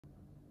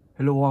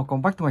Hello,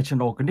 welcome back to my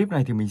channel. Clip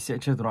này thì mình sẽ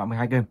chơi tọa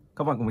 12 game.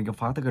 Các bạn cùng mình khám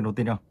phá tới gần đầu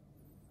tiên nào.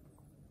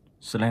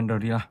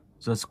 Slendrina,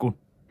 The School.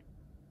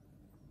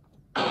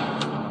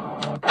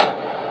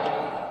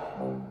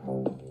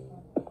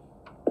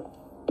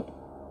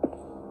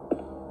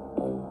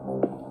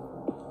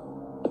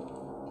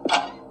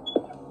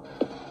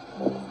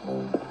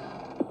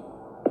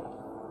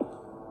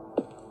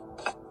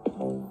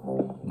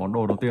 Món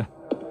đồ đầu tiên.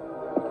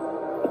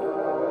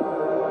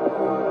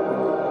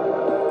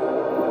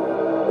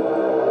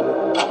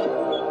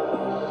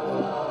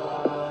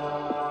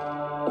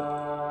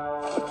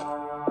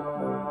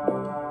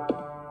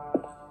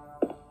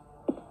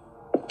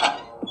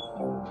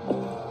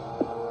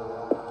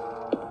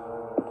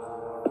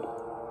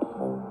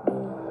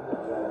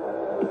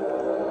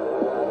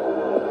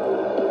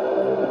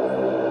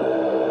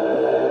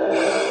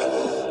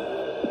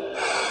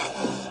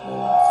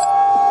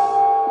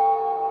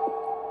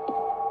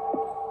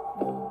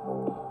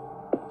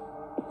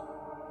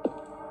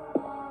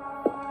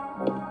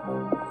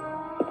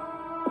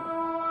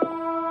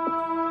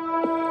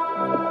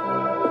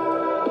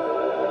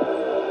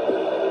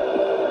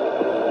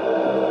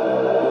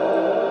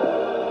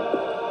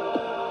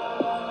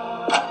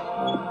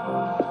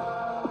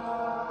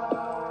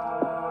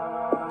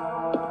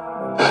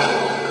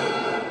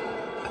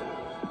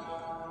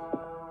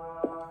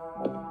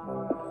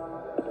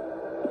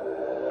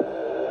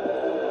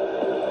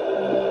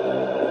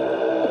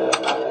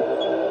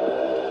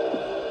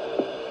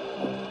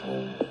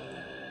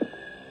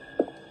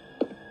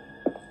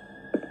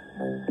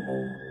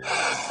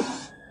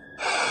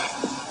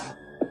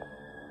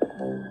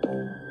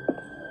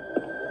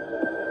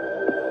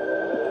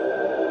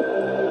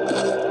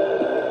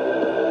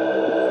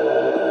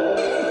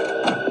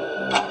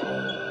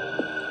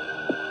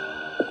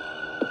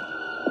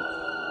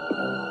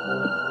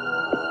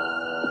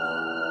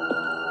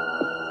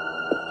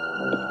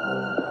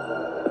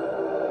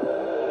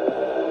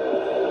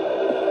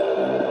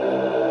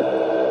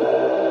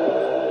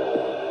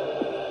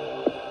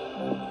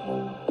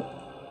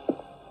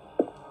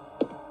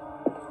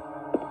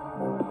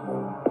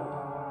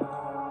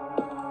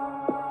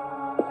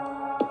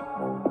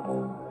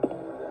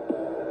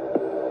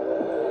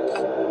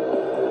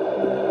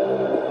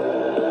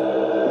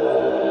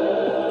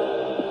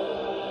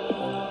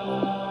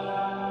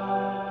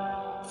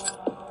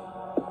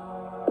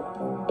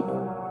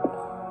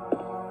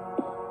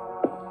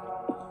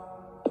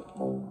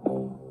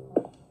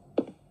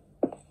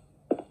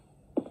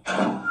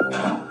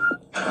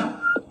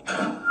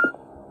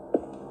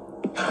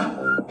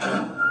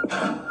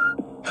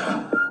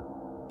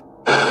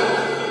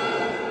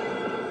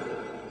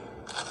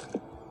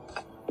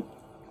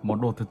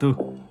 Món đồ thứ tư.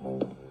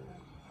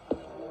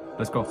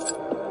 Let's go.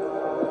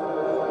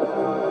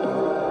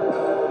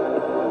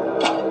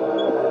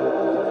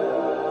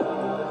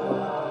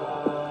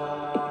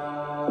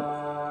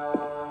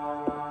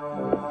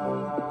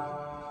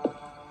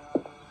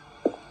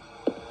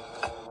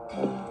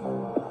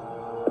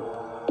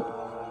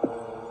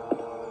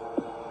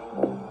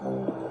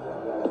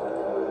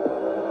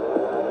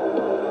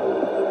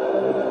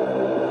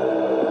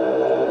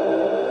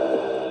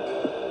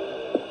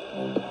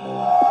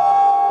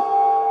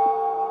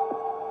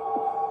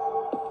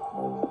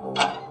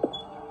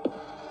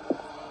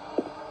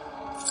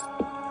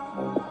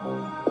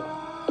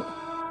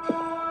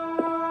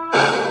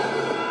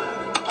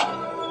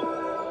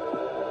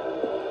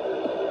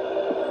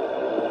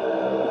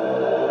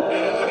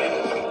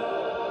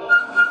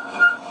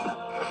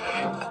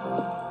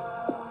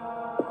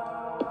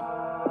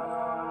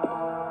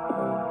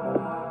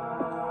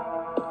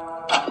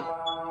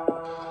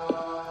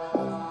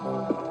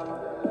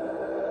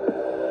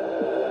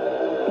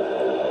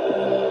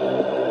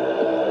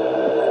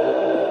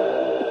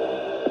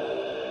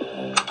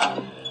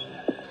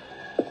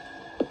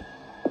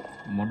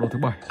 Món đồ thứ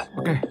 7.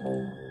 Ok.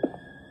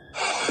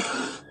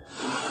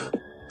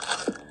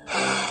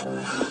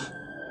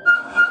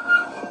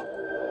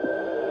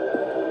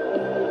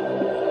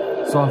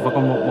 Rồi, và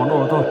còn một món đồ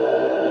nữa thôi.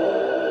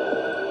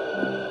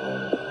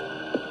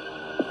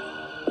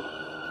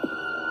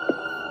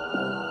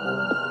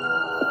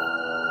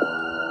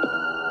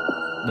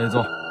 Đây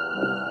rồi.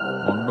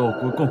 Món đồ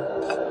cuối cùng.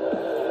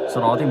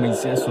 Sau đó thì mình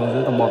sẽ xuống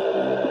dưới tầng 1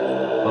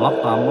 và lắp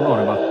 8 món đồ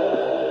này vào.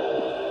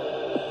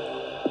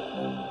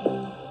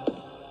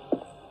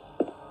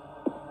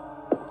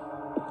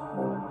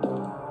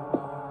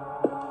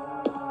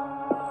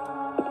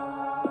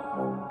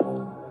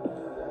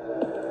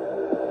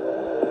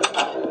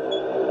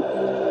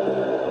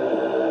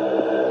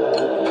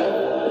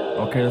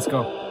 Okay, let's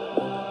go.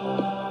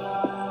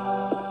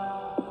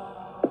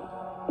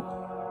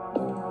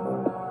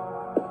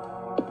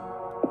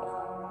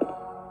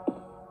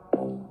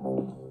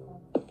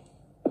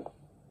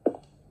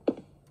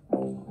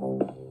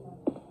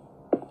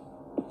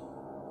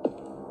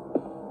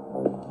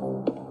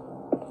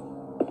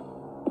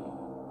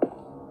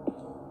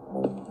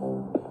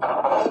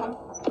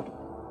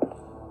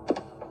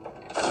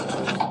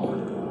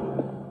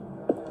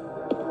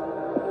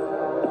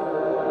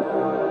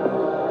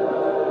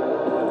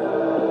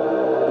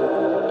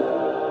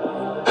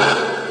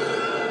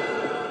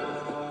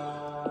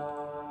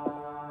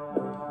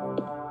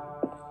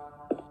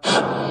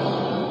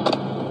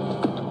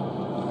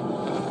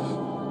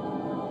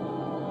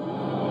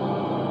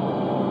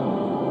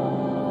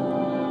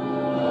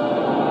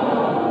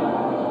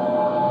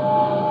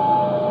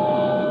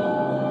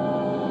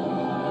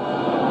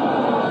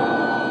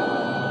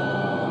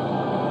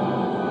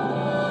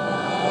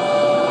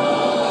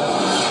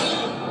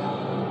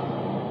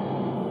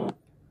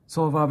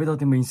 Rồi và bây giờ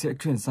thì mình sẽ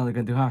chuyển sang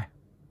kênh thứ hai.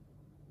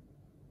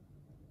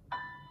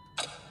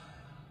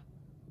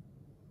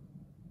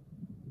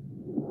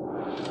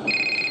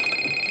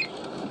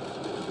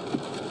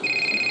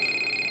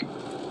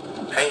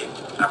 Hey,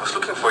 I was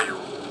looking for you.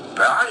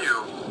 Where are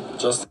you?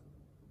 Just...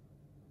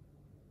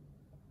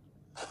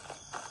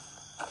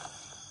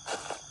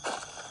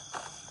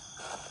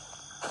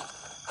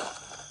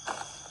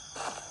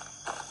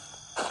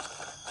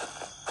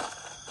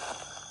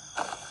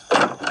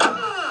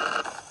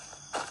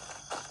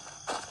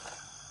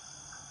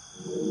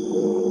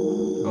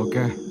 Ok.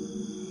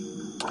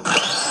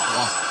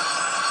 Wow.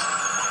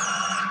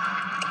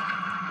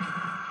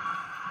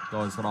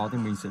 Rồi sau đó thì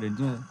mình sẽ đến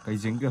cái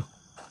giếng kia.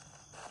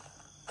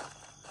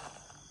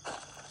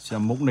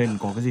 Xem múc lên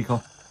có cái gì không.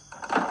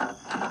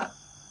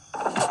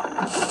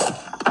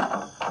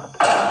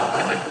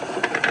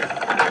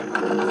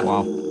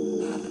 Wow.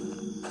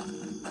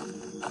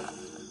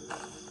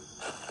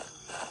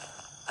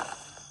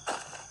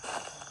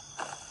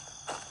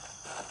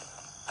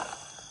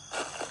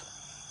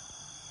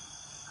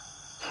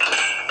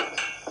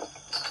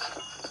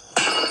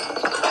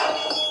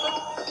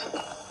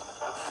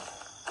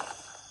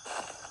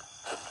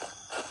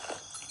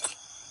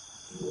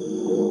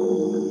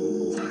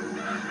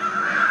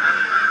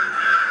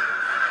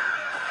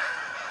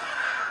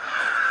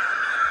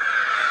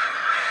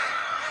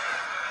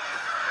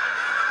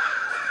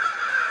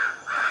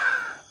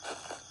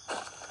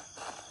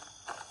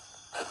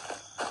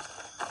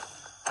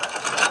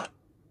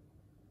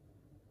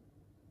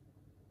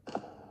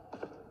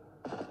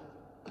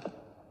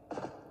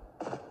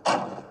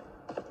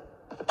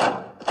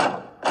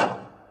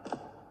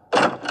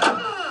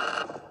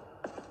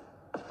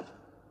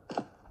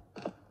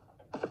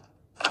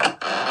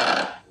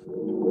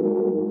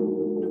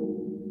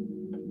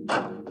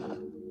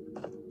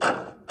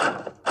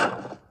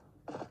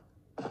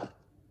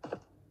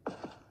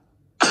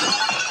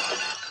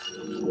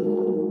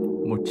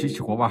 Một chiếc chìa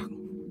khóa bạc.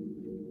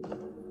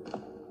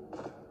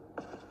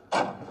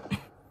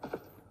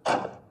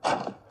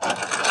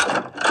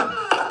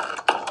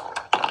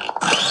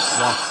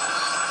 Wow.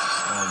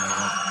 Oh my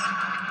god.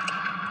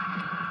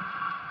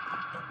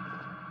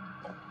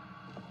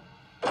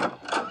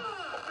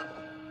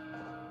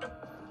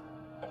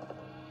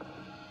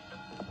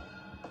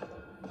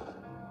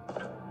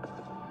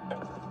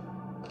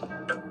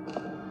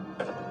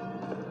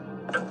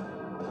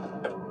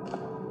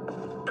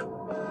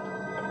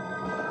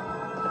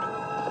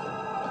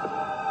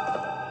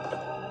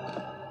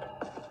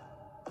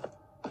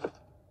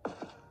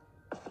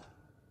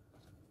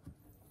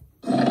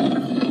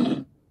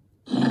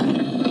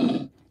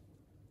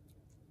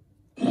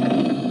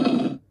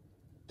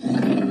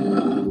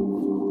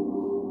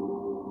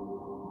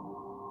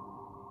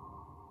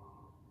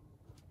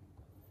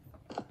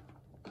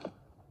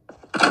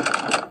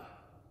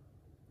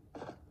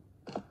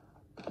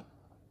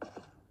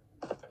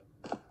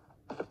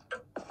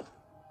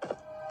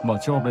 Mở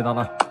chiếc hộp này ra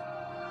nào.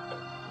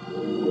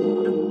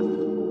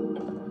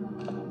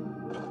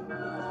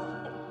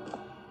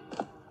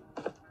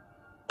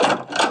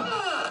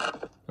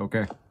 Ok.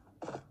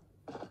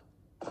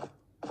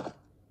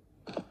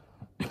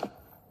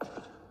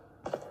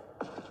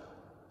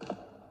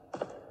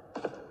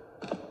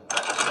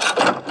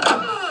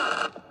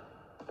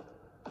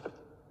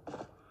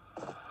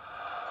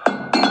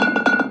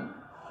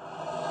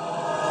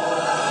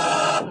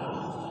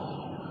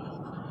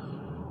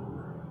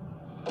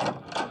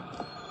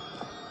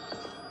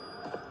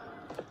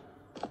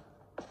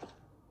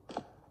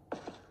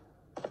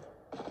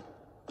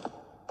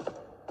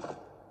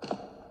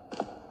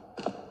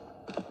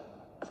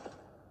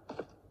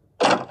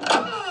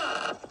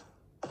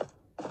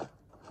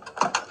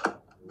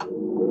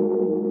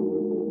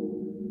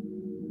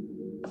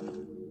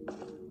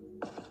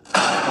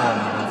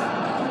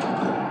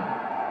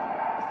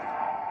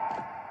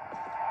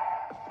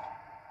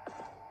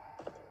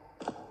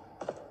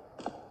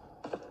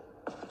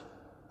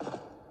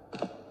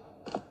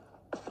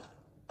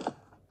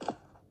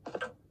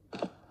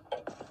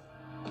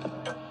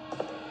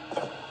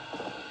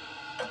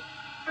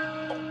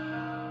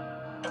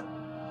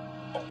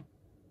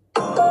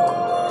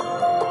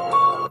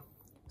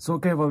 So,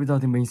 ok, và bây giờ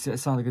thì mình sẽ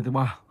sang cái thứ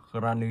ba,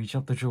 Granny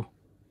Chapter 2.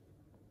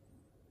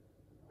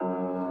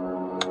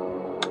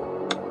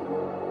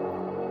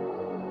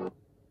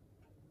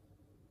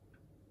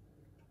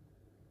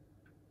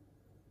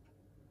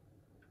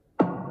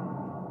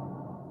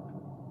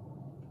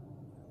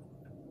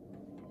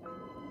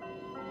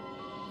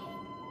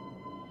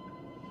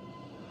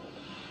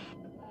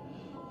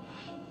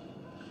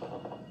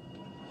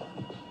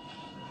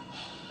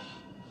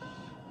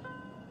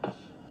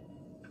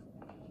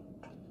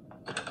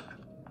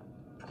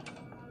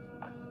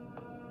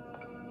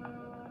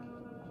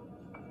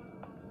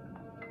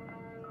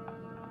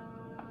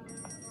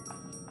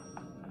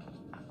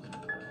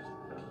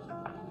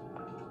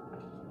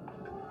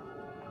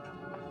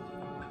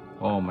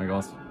 Oh my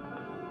god.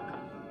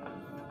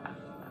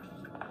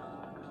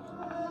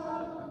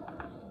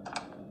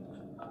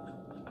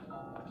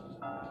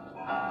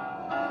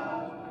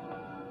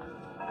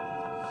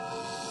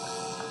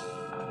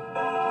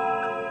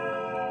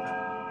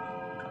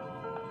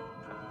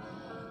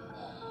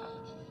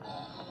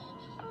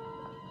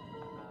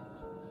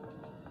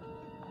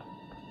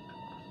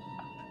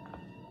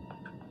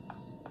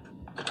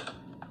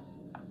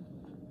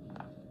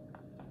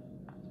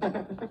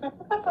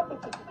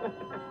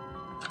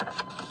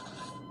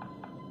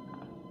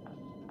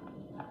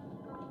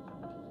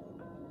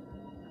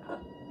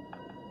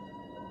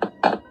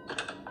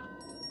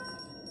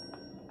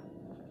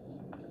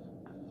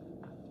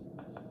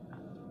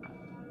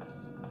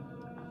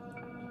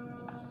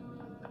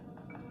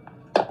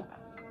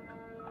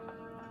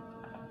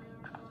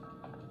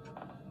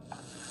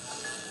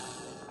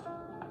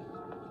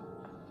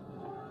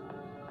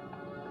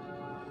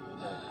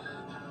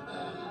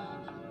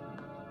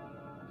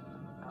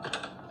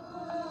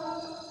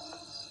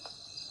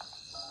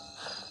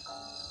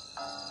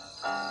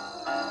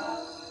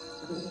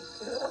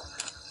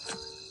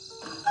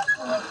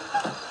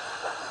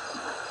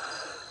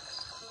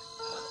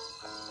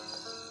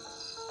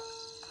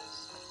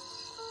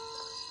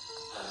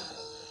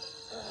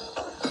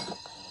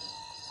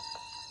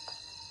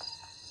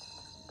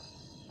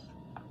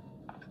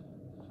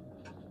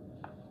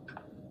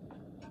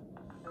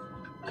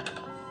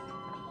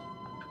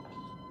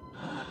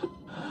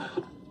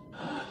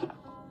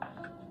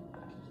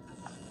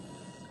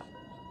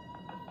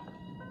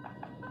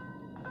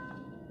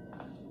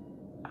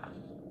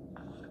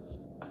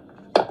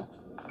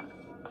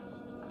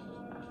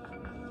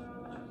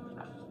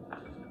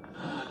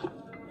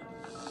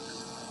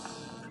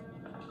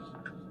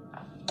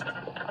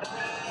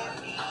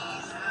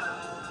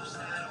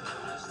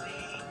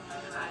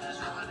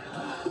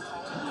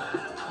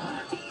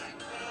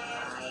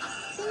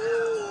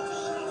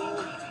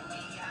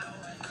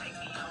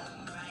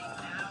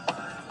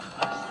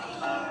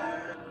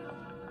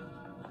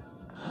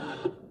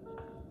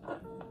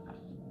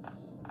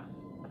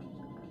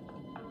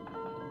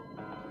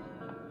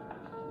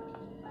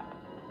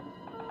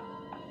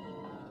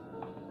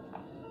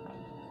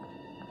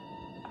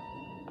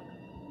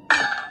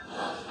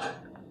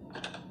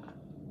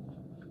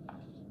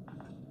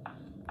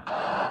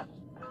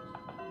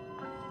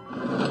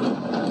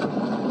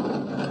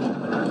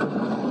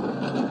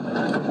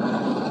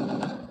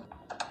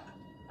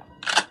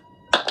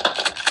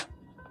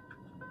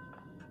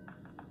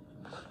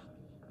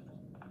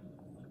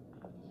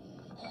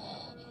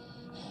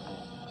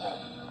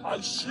 I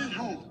see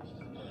you.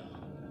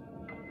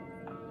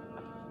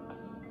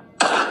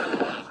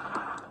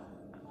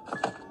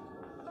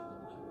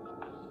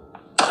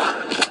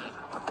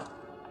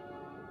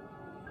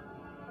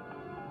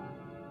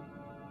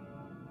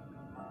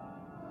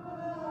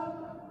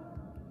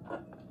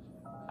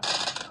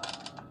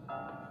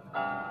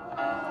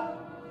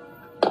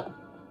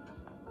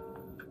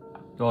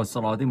 Rồi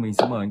sau đó thì mình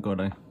sẽ mở cánh cửa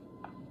đây.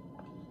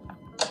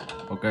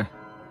 Ok,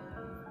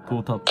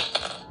 thu thập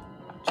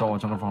cho vào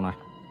trong căn phòng này.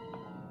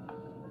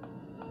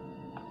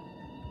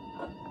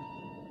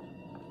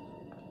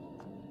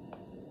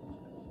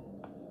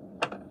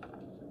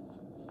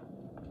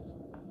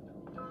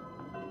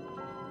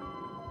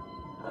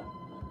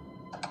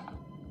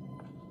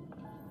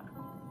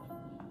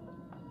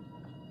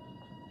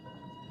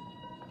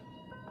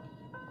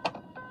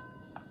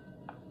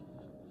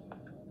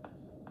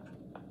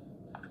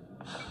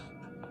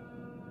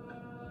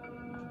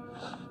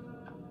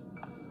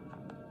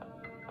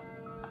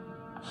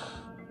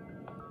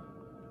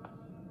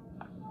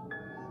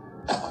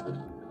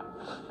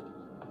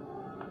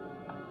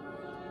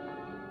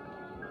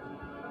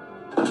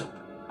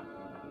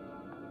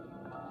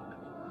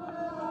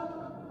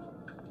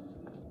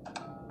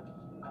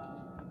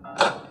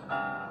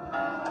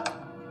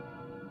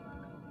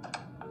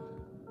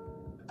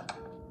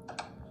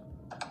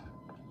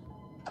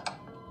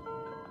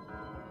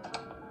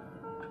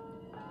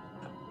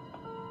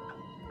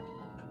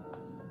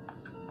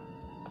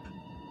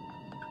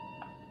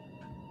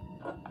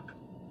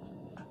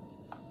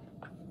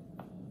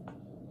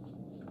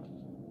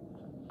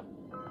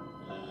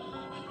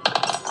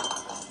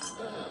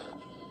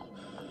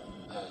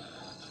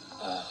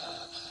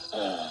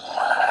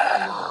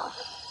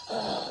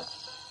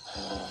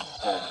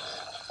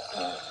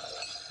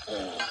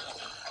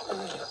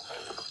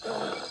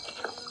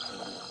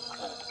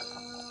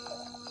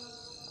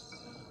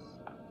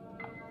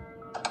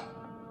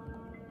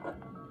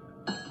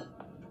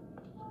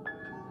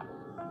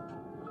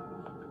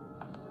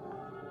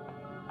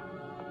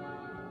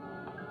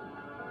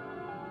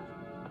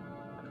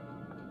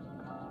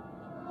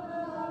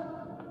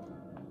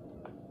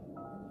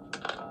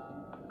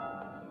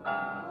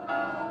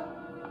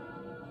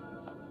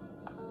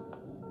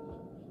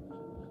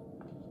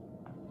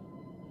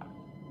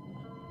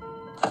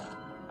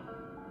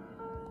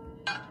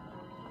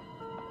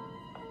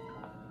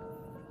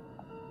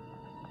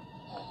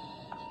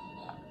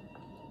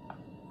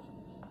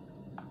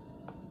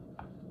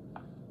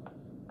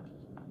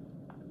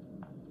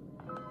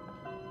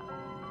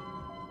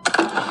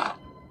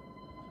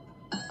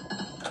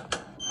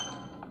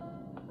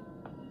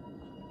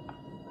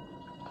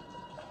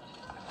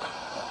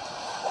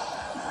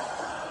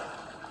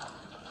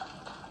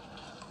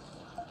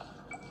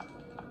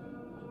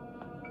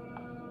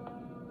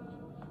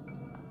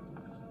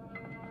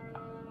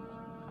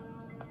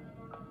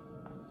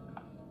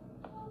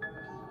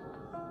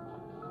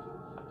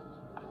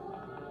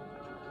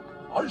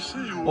 I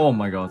see you. Oh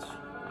my god.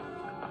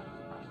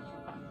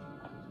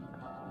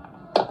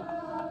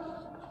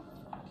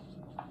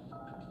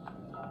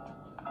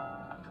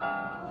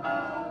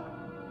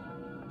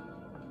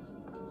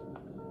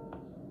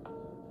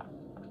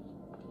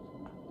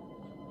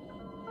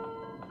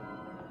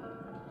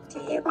 Do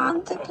you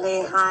want to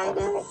play hide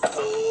and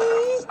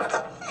seek?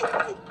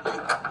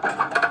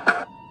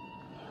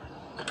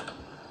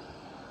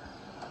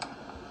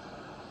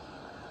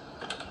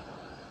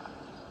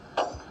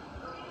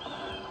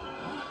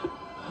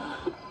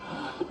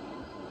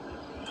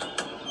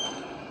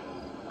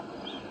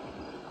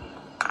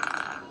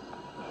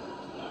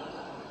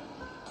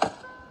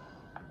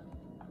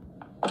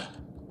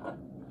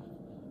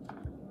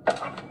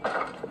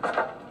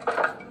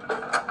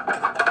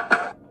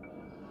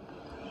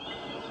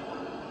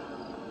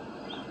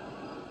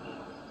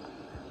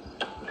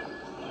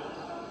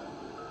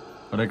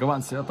 Ở đây các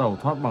bạn sẽ tẩu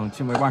thoát bằng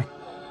chiếc máy bay.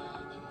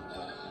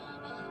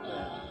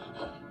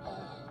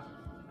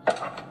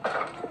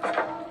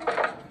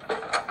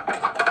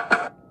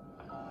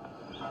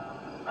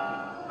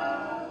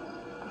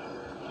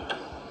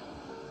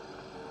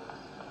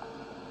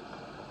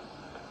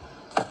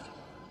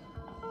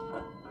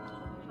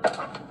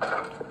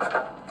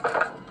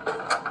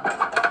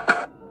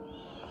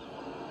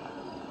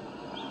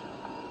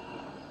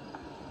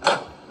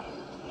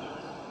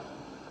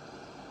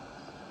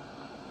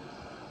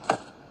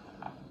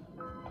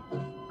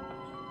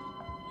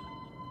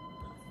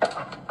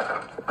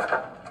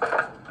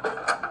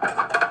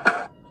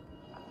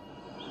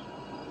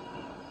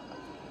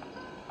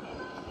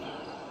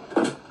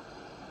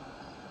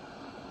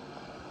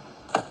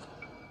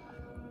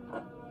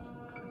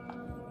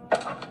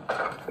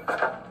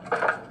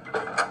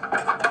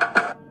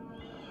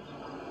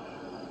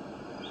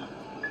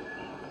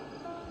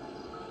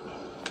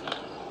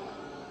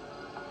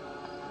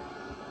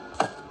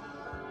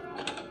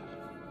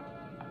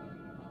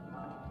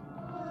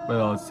 Bây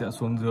giờ sẽ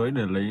xuống dưới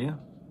để lấy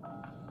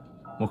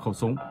một khẩu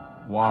súng.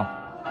 Wow,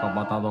 gặp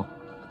bà ta rồi.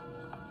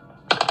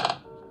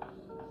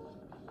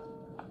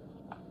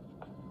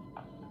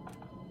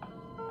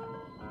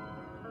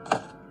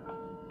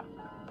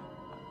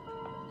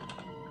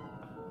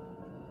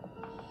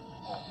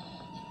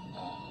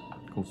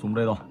 Khẩu súng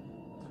đây rồi.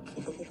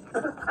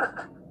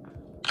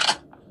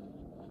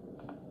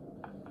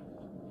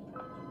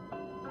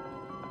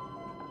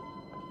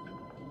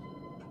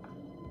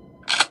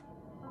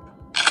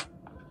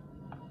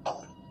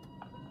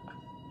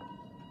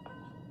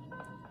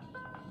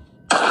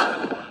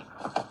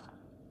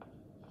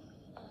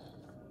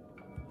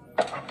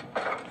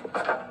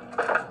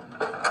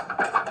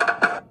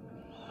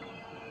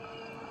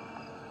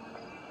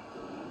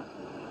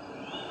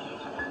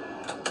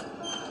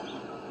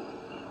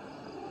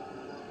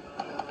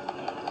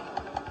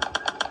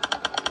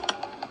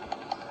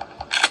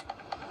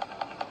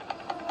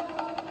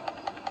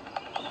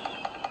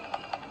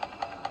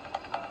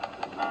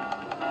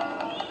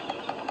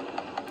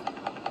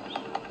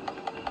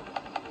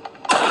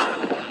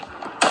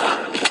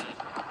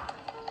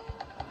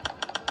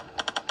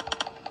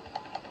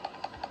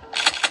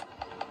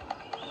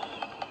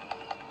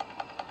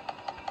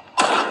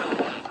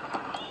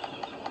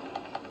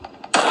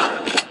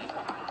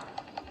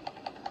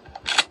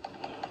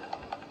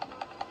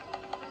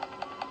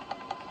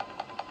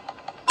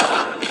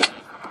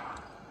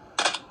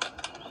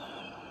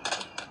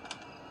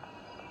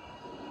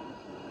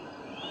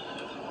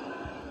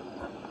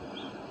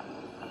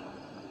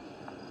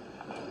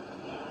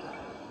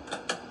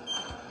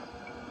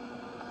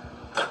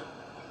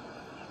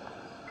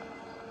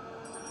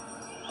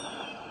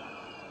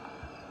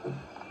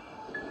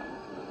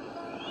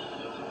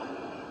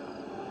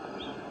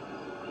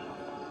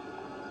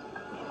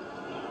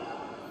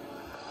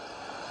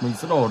 Mình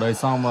sẽ đổ đầy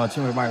xong vào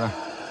chiếc máy bay này.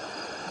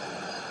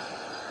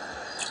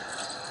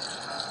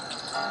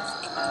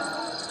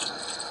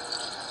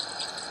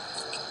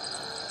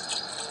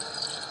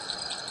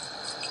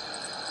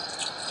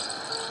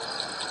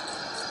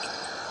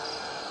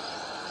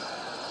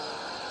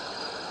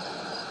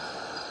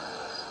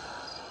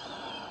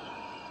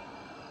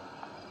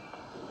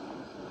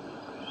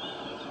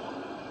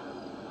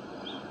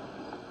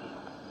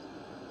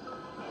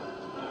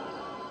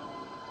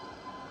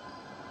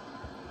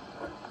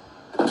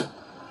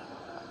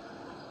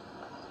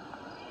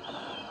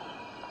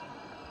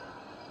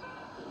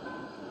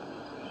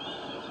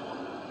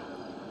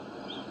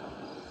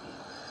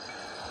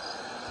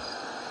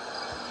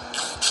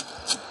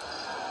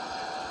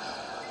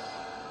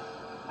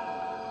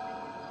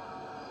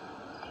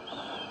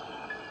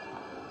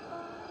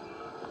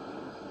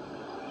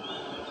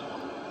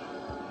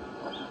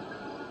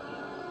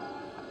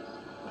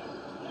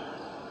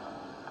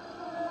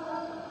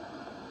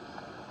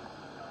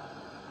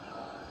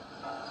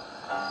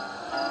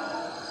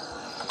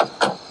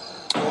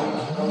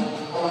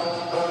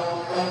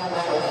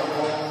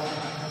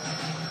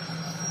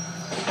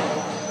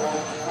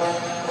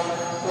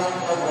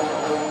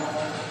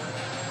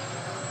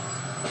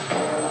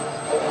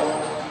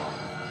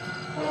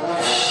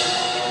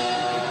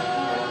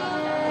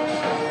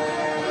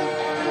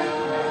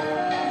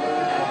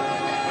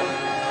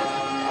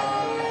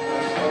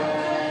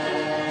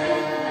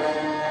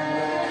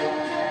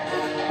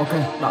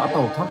 Ok, đã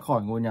tẩu thoát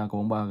khỏi ngôi nhà của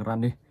ông bà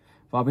Grandi.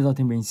 Và bây giờ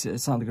thì mình sẽ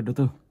sang cái thứ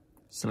tư,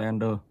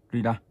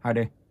 Slendrina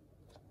 2D.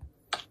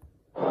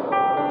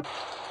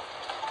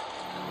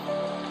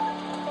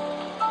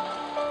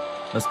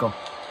 Let's go.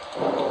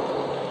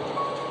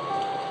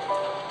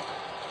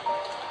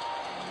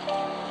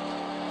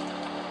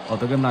 Ở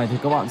tới game này thì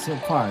các bạn sẽ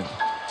phải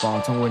vào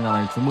trong ngôi nhà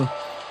này trú mưa.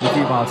 Nhưng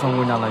khi vào trong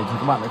ngôi nhà này thì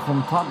các bạn lại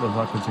không thoát được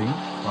ra cửa chính.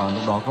 Và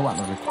lúc đó các bạn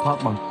phải thoát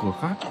bằng cửa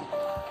khác.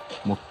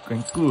 Một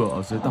cánh cửa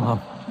ở dưới tầng hầm.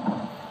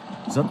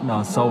 Rất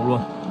là sâu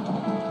luôn.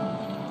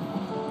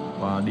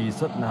 Và đi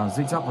rất là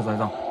rích rắc và dài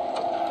dòng.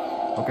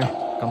 Ok,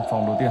 căn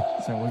phòng đầu tiên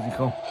xem có gì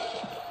không.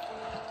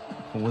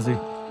 Không có gì.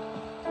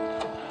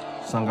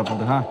 Sang căn phòng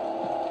thứ hai.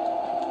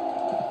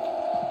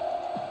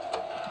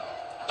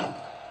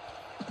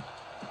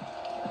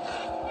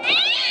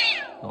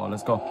 Rồi,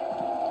 let's go.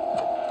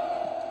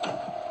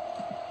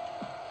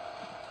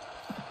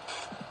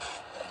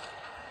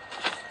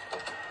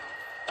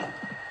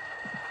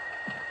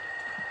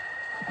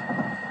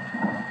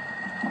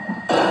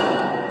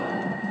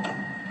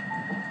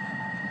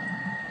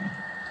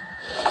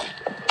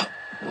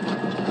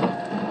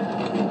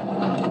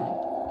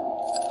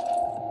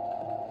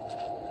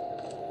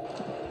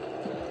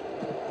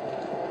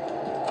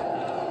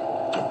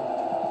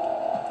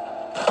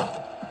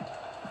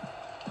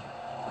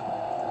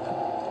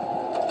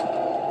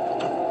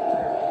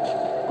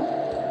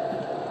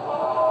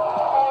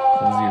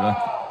 Không gì đây.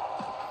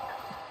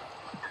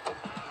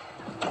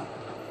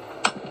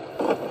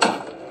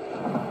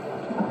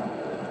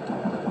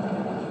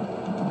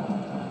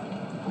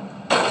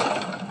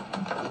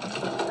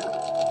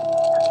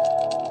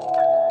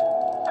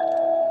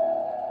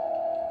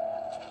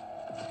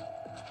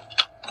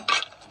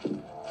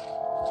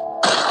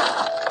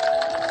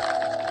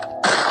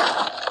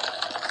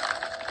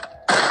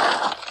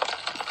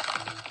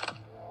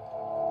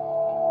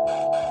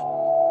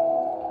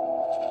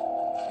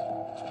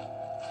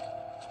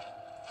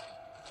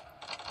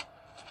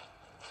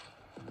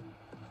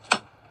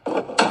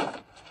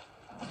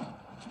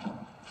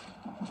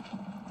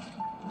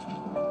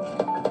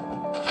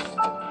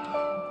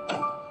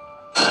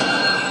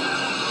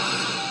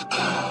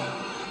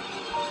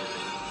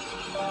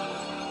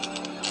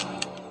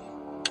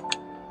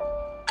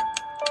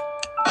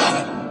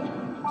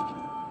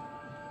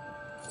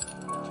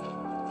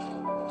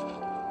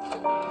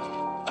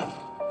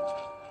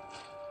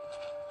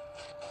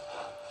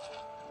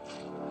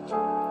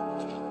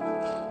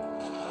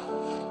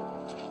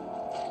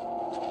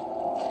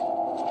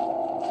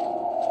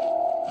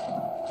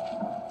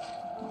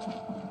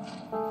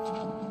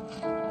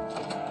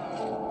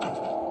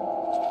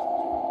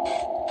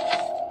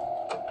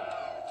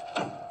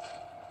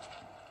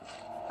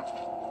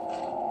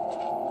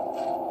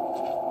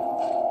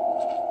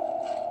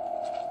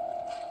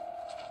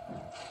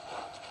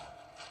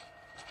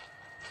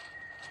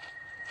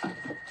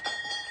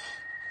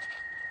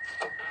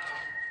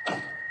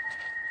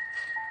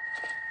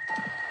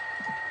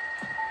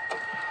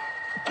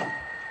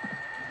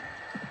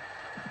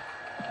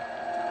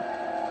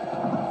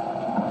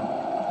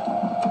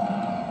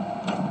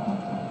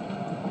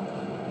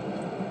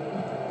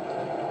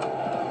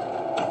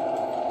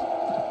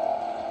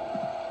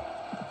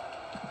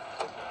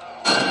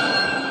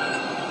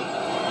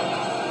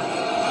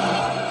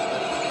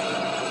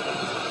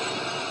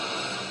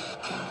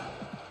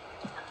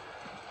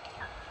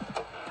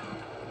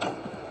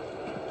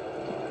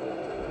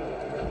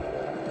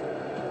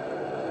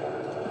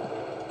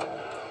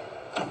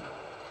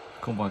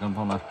 Không phải căn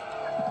phòng này.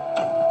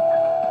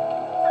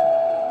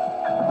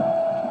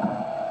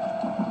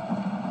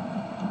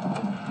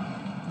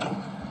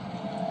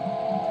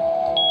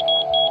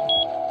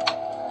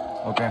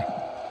 Ok.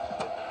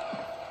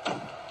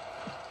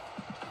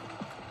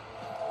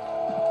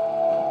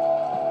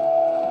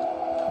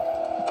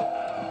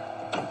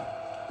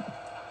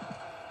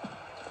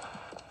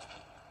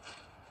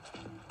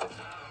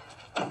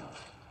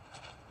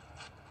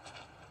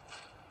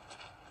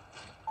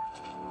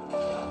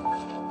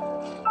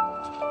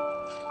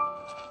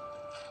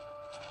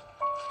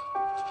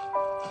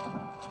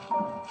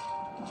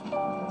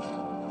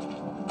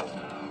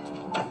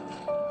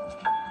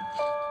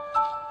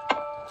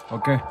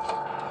 Ok,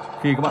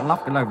 khi các bạn lắp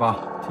cái này vào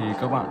thì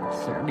các bạn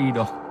sẽ đi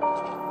được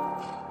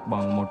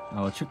bằng một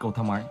chiếc cầu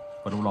thang máy.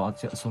 Và lúc đó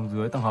sẽ xuống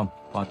dưới tầng hầm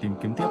và tìm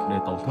kiếm tiếp để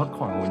tẩu thoát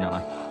khỏi ngôi nhà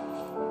này.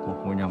 Một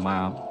ngôi nhà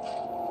ma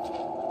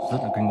rất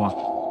là kinh hoàng.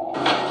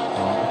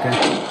 Ok,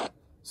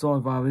 rồi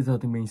và bây giờ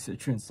thì mình sẽ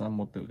chuyển sang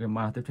một tựa game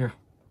ma tiếp theo.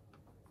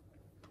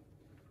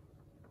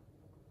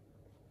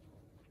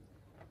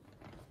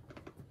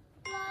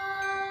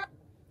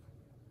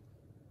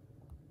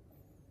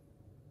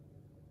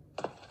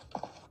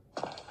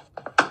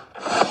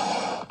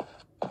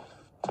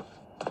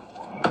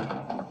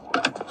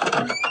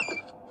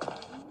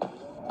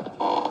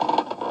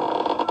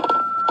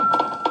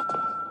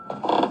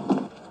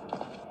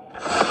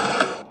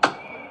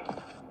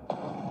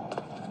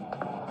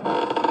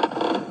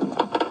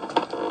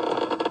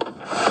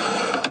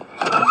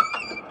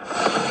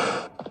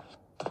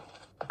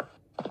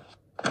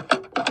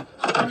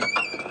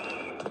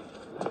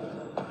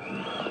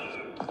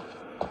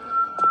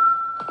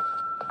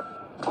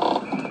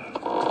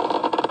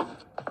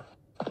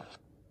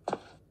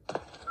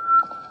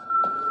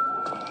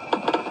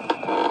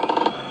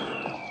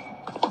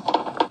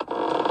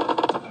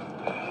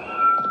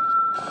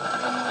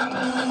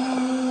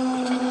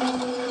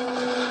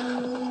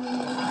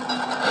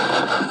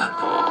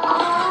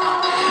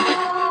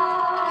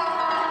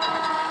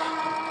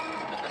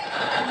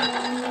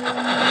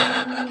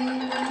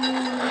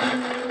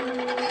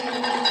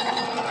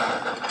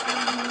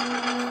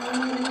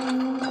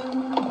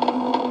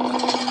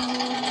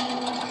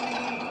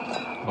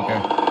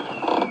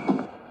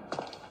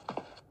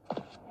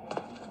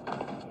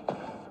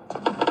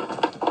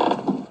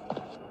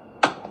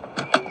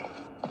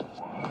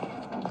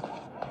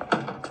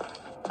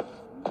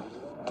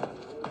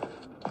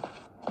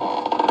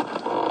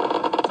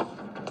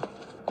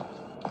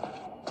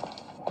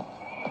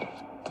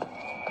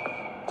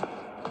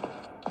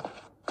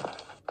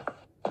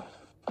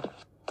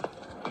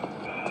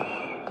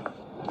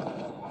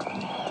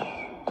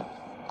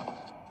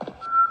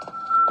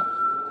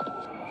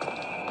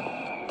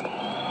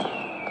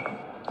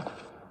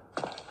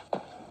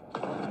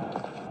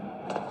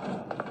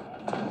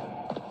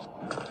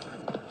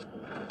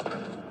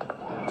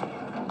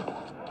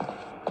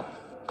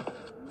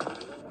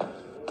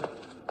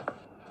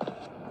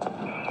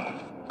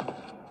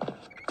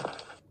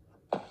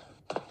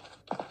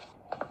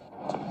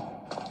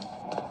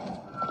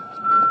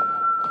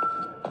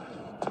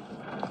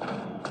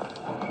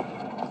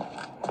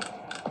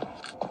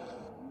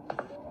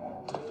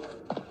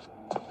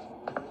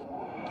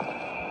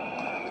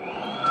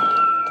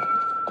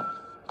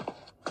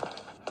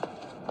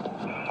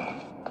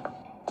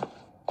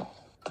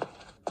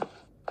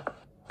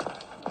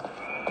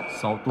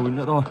 6 túi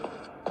nữa thôi.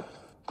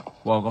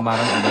 Wow, con ma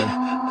đang ở đây.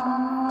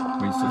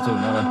 Mình sẽ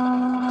dừng nó đây.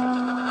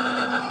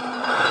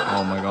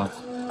 Oh my god.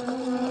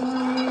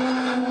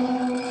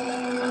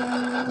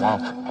 Wow.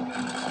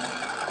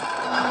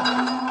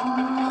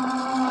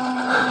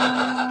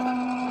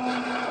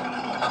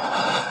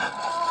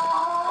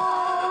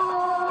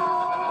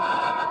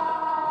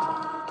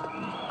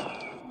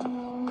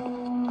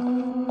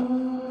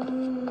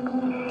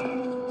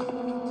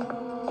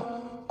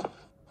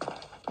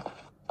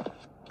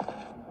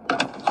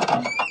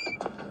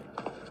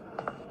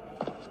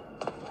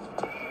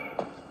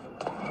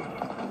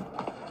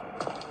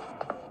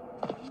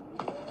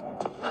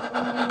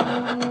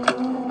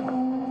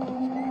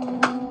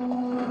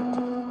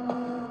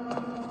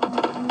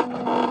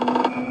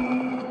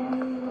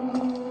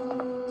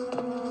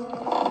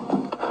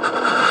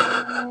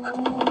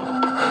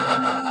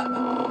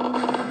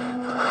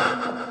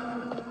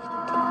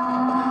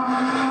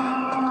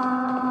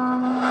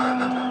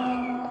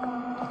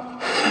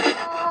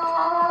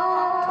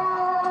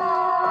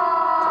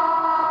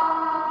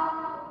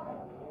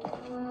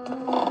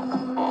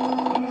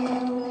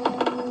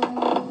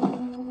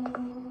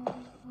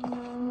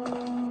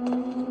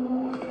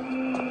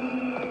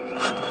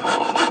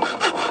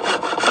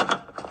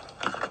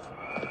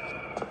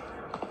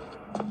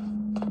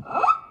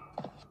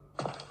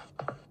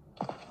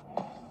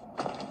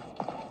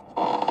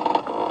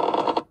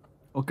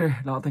 Ok,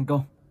 đã thành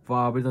công.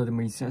 Và bây giờ thì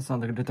mình sẽ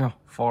sang tới cái tiếp theo,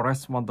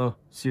 Forest Monster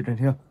Siren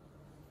here.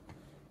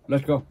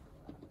 Let's go.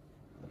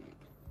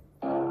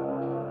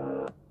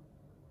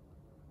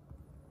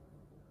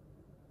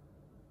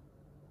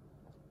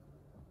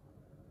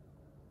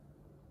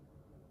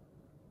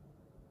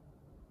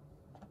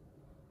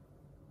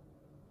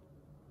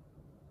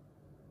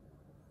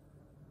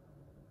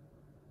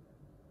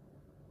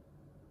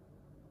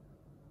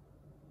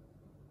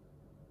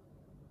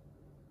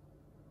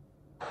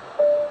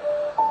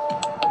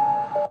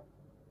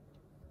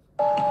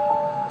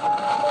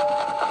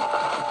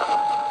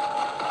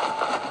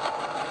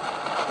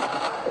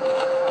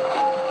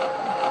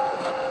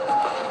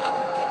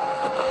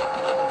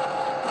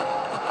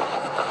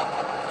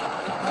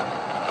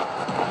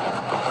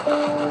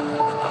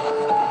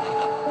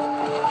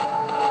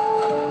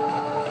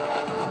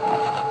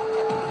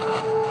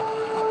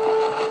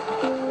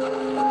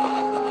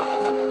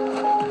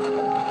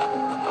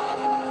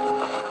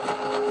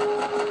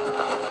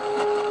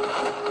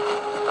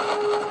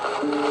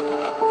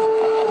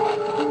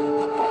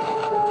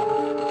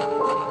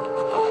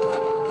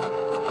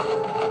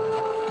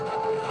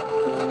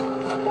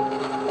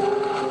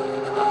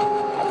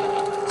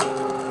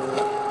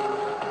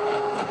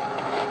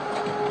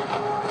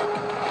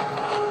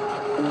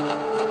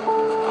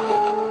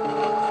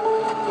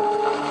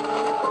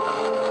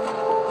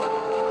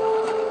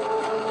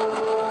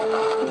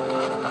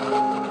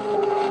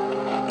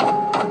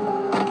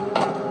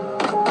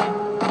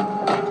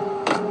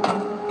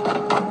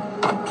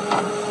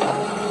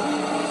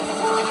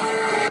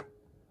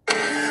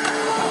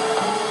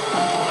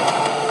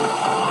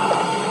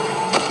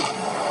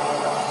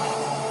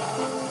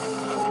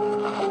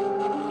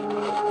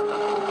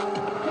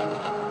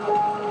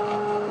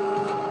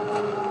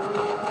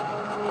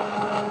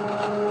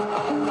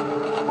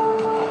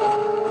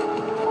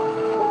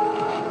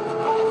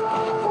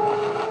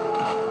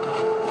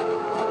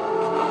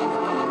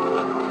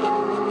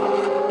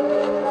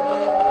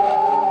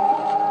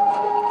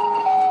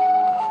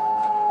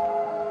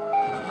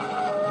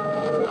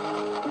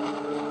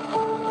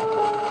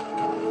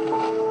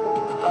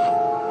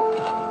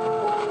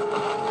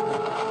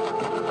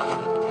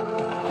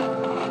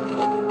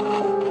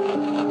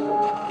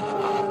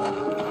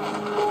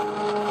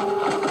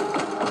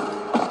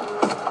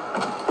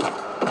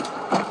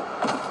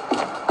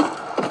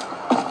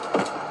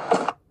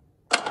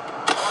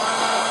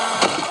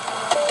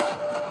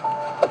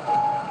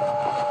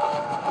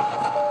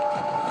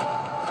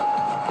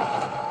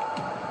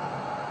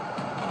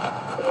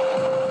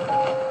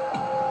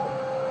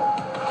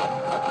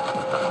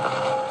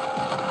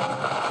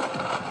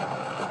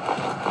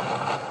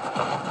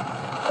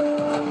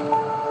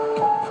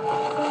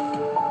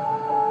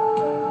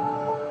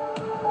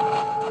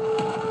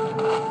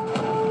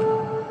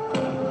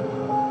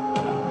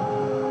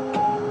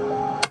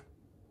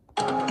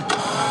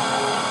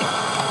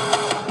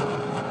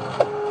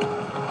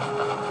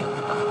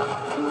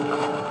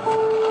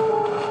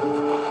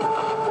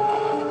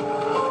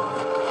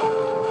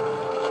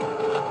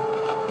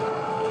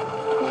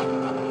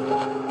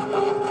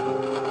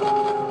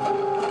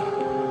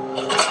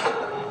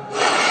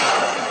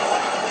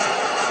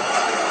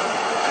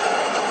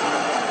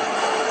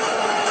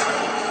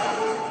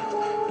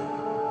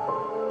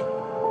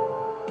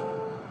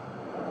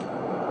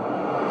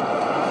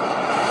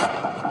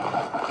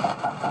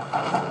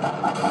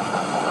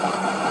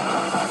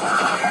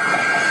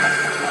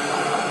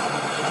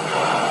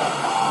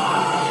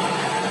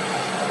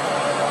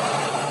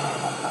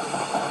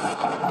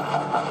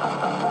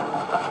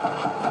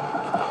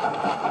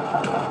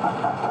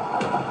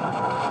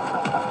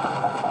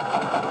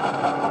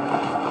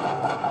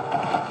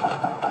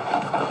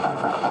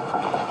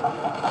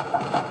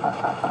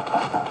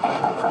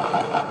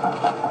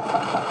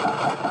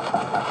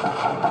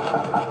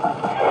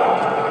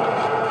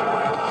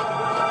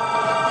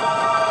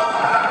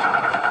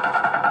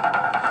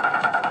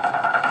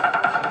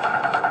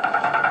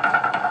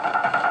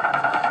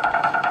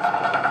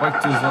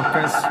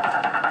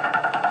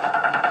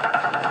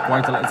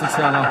 Quay trở lại chiếc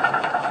xe nào.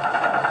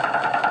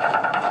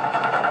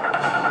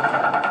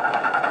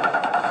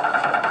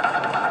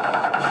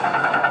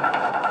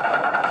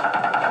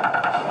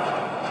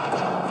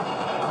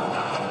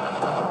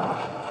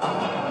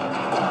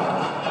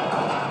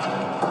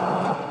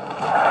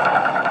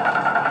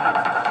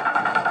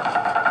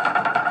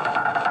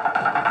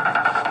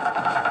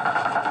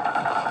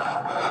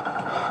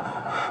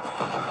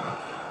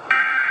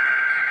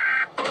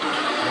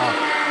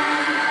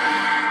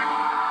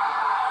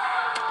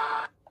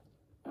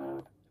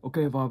 Ok,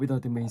 và bây giờ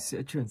thì mình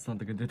sẽ chuyển sang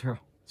tới cái tiếp theo,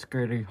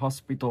 Scary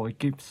Hospital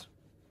Equips.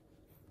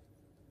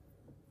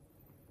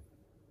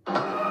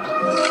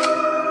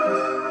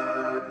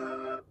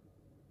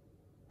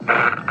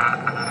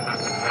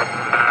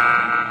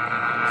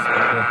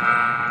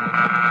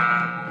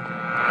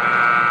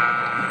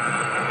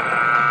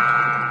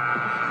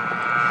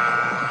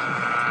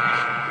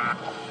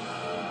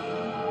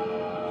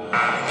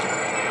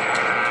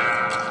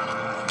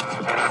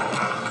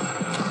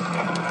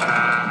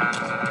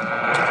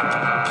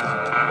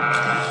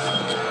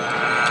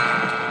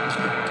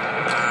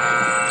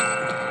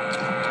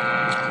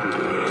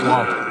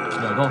 Wow,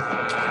 nhảy không?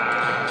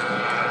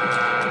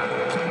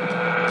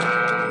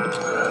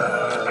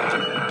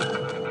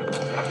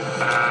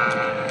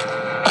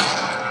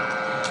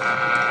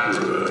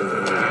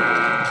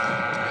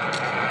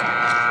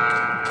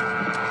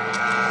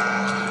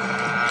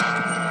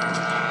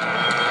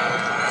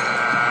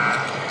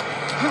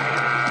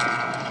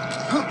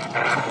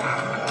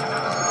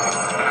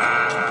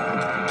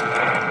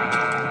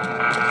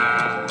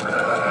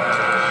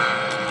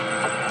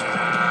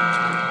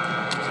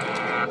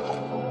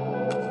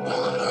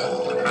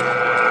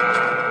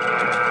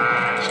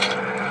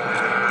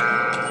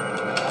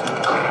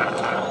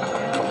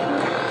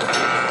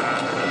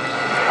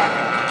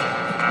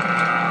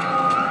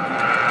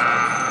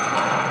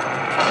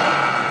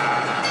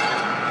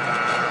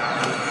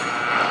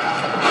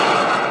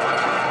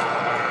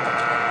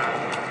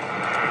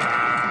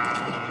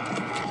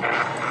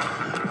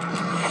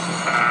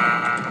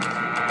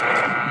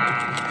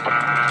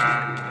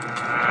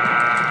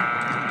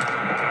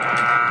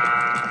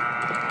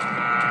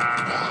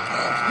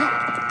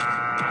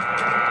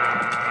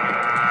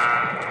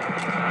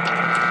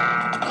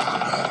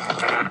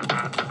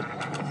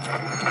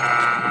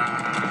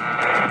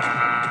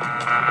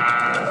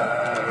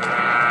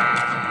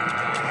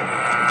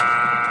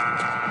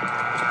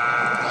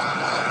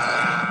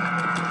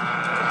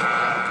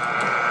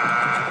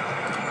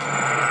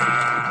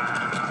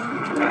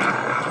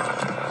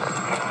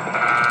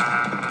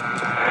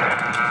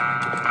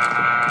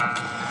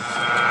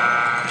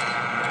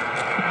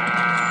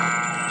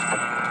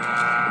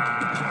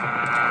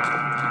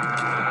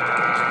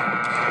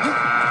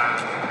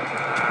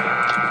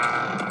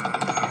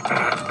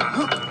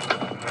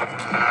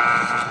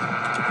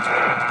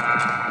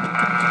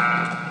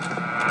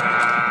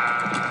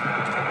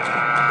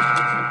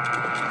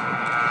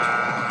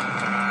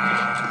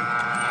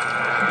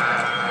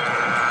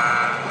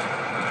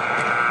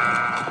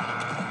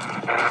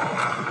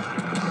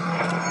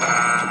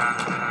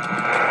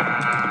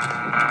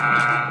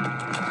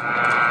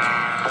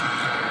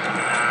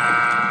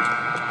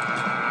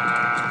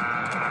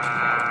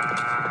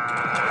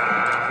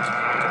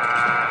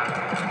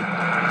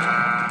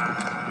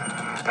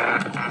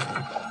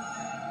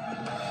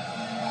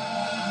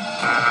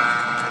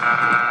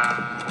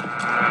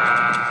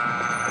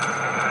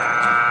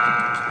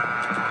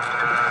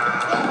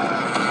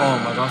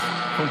 Oh my gosh,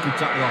 không kịp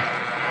chạy rồi.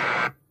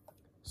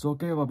 Rồi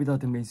ok, và bây giờ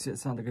thì mình sẽ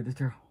sang tới cái tiếp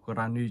theo,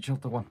 Granny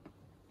Chapter 1.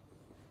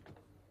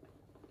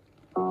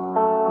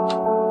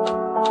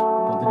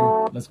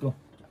 Continue, let's go.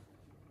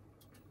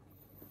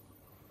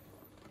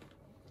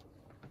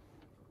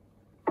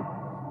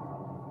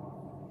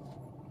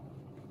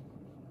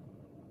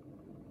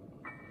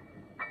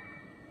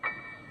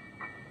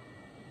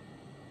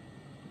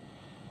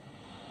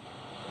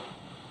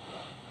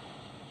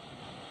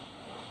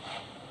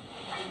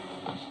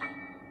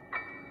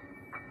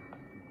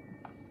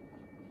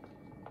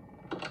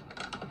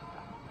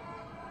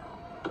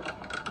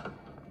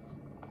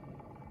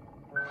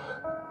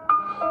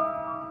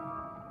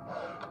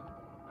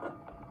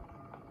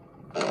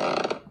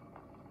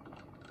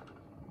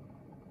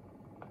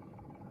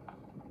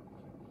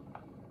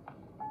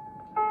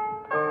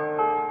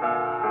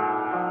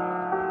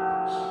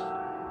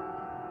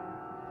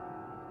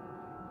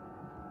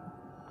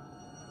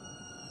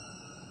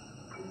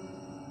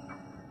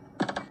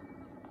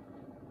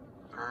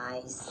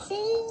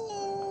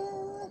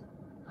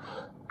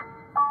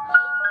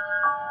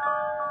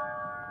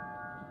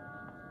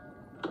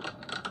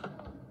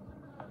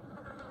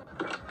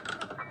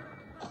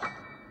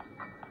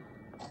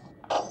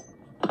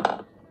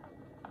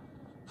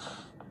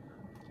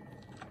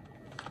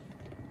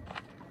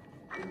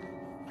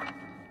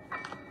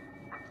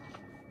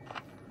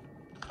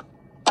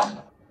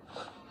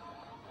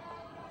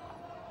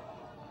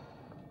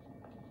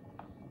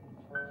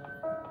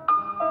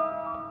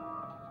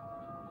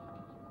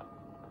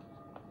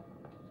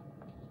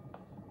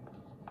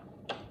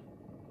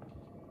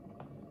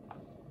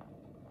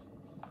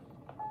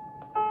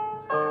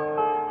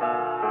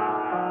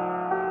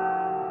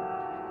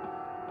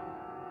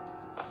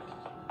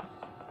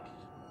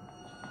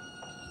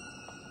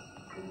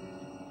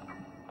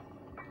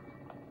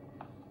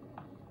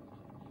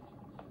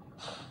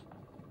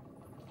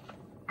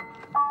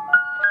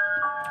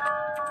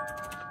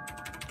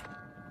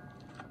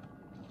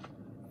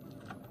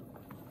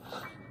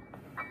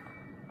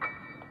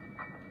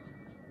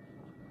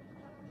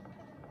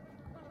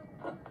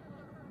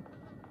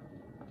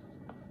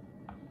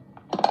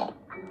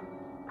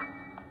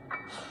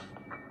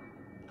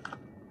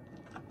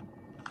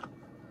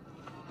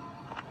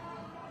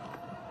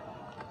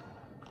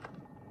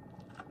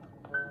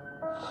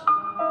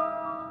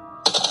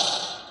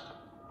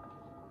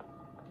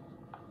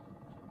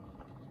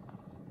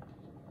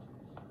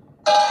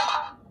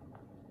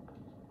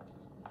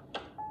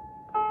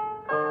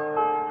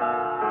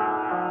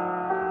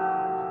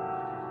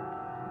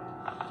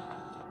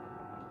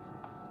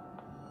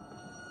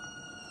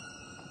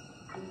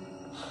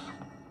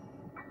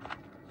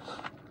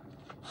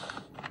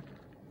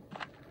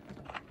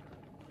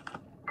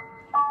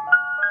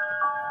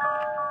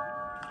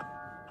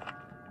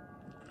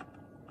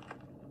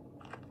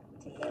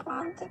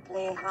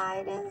 play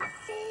hide and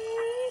seek.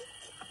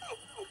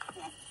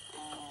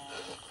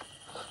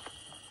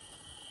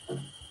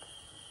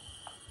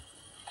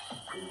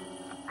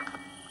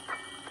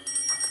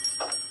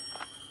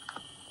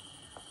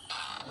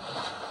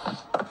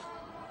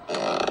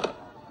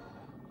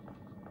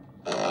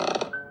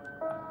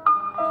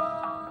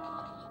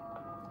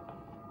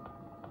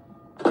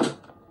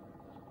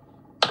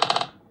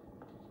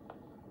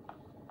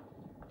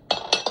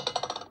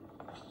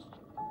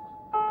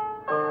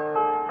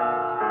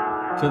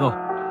 Chết rồi,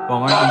 vào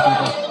ngay anh chúng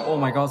tôi. Oh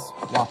my god,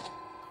 wow,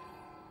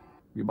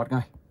 bị bắt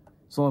ngay.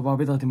 Rồi và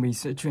bây giờ thì mình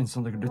sẽ chuyển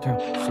sang tựa game tiếp theo,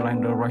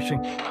 Slender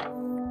Rising.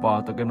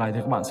 Và tựa game này thì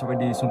các bạn sẽ phải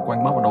đi xung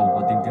quanh map bản đồ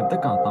và tìm kiếm tất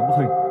cả 8 bức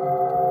hình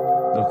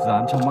được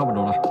dán trong map bản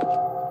đồ này.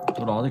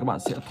 Sau đó thì các bạn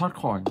sẽ thoát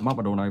khỏi map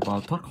bản đồ này và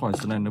thoát khỏi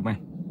Slenderman.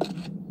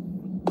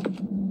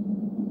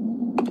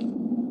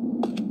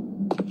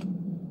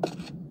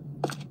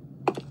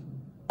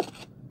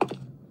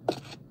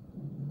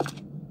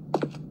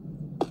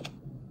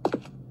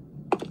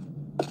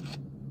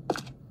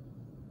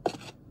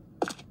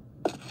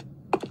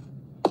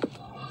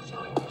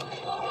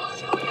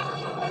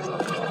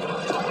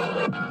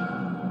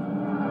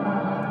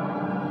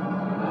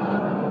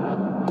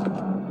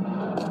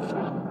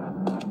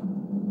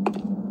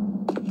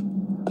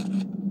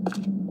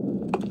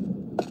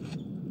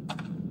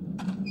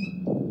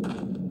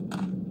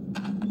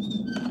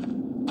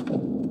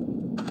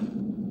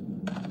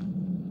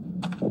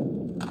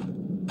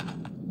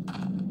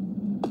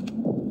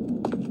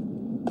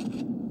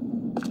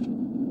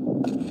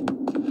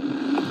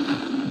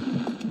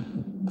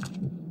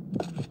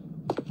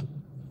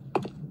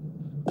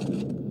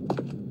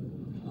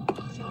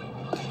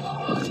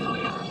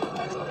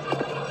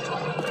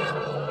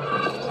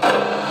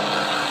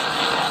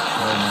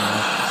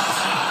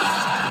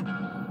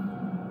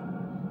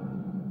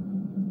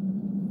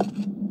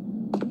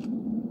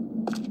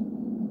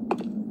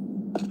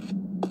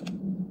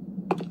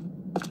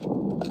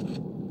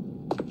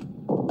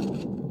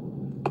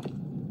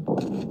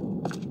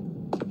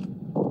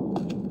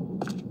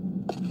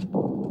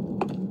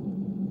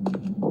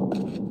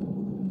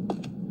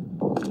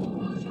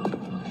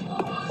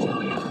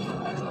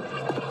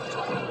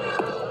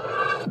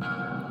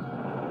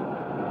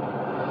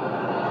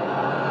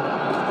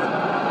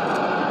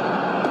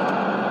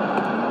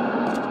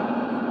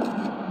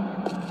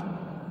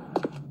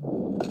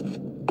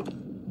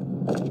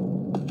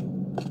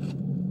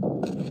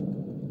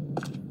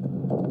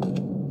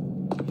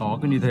 Đó,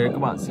 cứ như thế các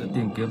bạn sẽ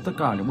tìm kiếm tất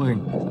cả những bức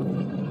hình.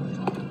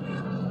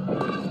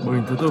 Bức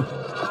hình thứ tư.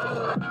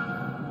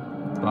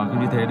 Và cứ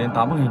như thế đến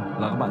 8 bức hình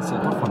là các bạn sẽ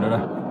thoát khỏi nơi đây.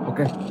 Ok.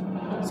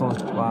 Rồi,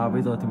 và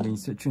bây giờ thì mình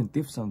sẽ chuyển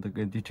tiếp sang tựa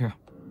game tiếp theo.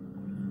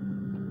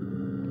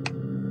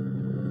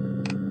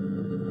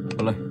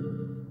 Vào đây.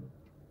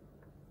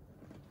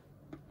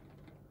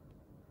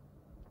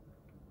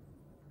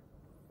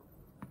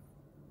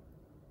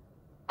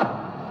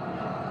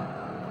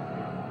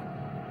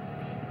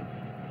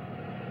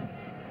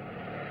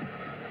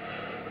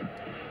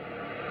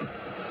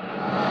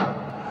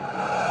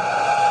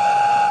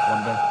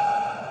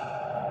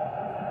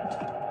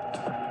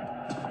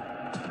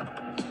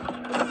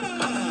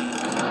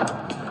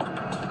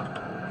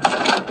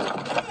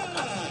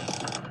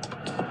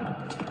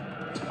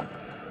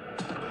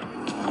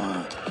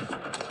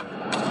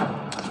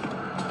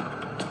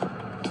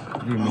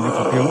 Gì mình đang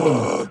có tiếng luôn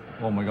rồi.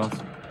 Oh my god.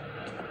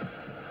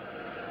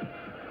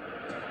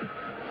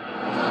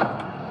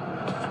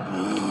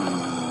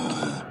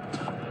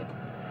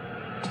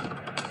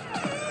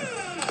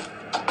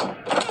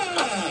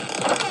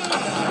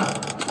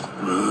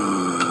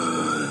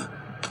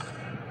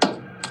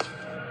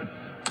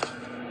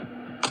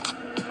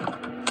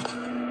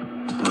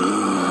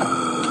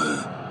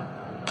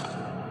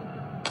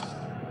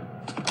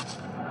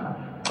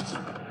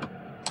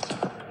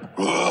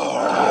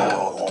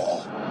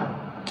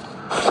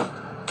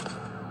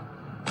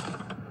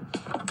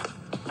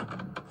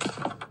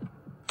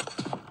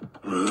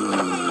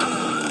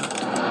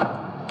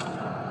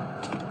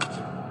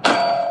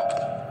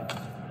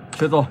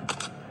 Chết rồi.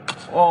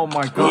 Oh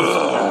my god.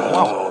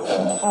 Wow.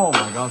 Oh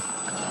my god.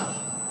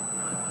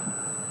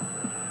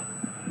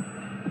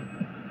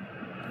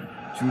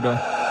 Chú đây.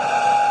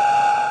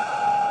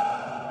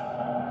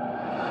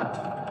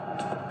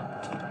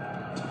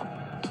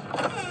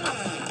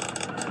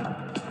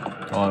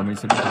 Rồi mình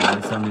sẽ đi thẳng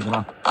đây xem như thế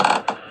nào.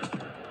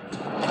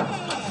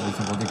 Đây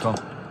xem có gì không.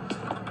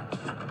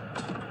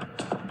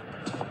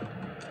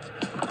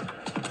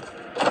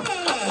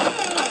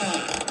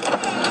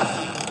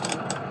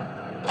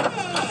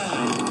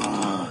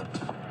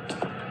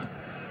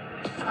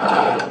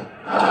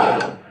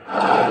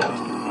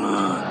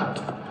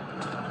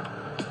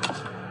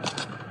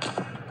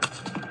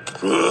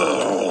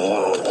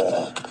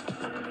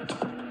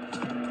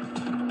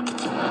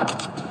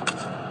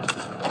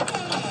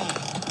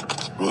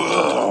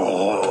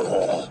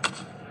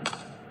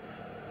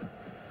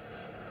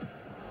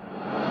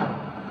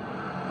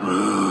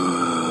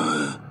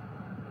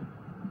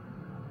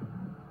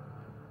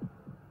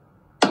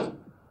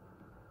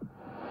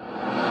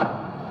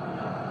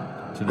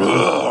 To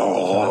the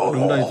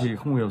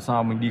hiểu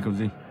sao mình đi kiểu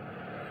gì.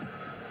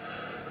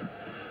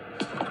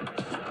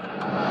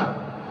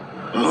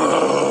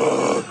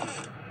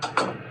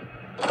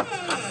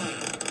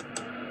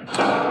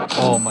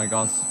 Oh my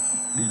god,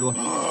 đi luôn.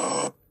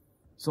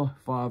 Rồi,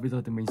 và bây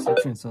giờ thì mình sẽ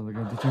chuyển sang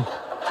game tiếp theo.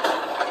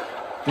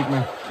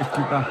 Stickman,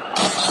 extra.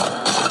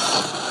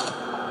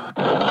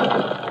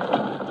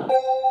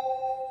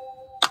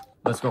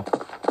 Let's go.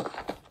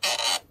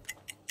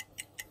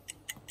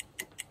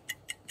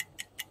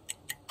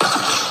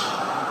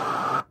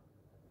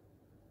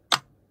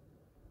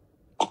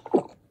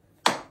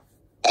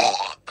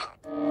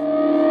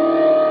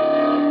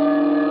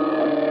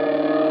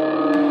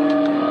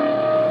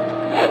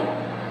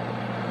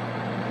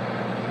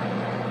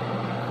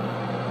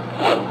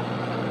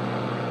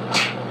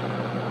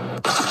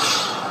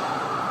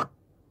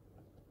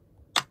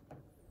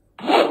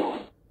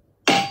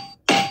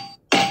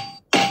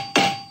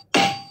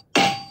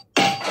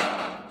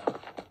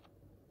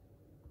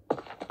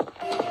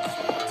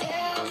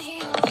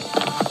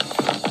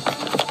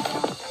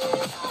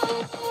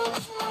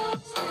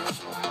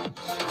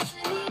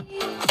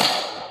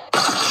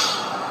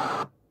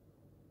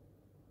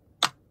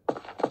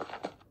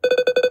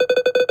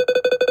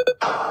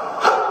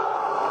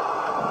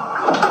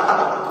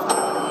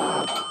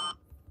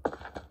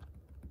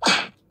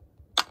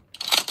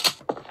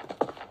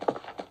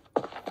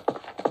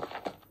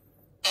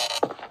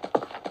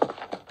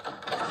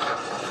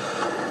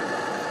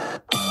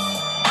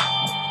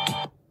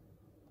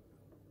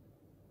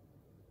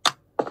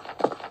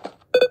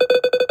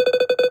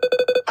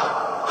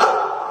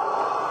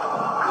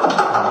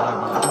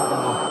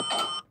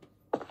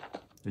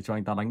 Để cho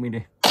anh ta đánh mình đi.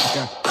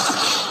 Ok.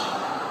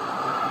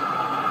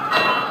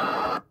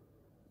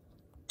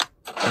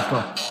 Let's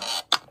go.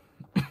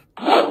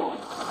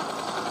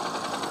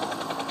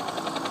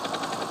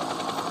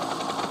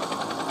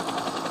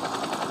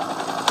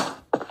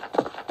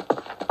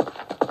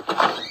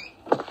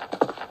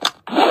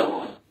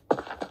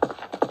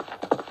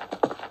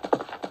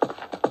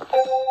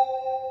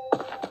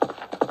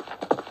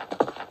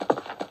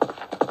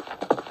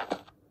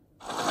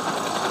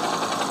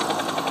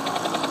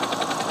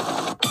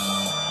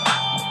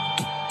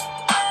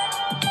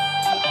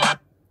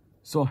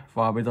 Rồi,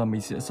 và bây giờ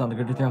mình sẽ sang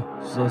cái tiếp theo,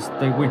 The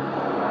Stay Win.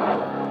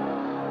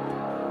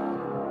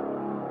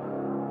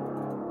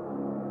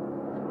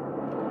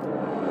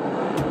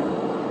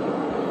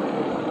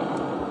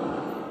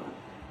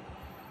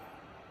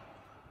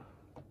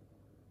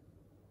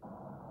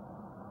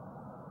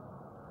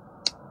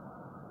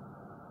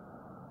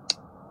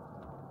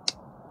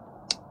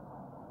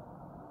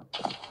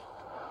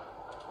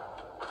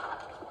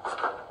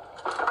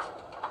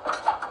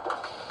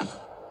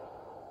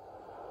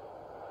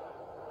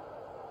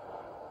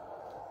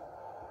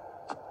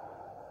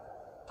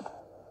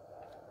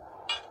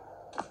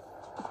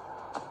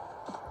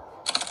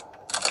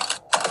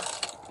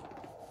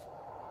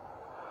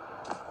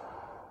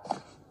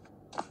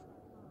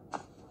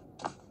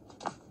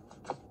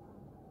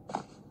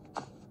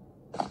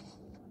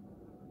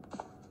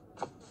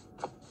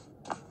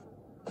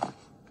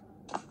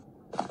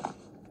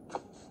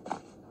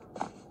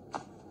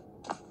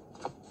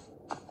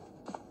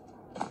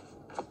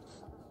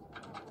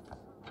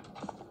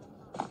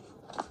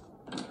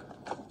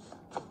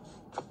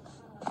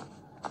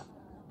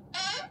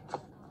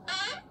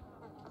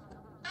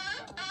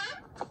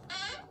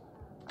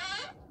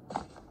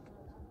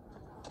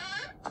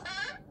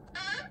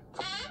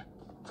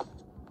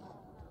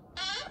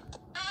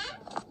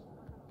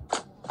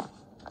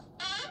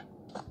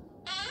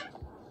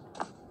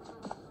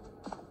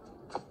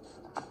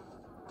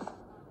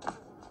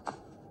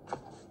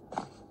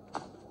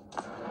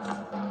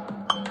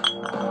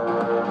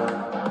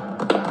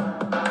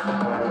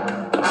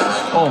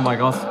 Oh my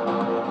god.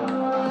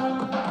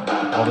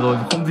 Vừa rồi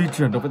không di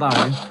chuyển được cái tàu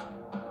ấy.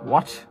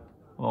 What?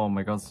 Oh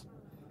my god.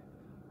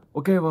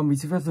 Ok, và mình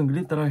xin phép dừng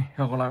clip tại đây.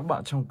 Hẹn gặp lại các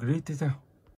bạn trong clip tiếp theo.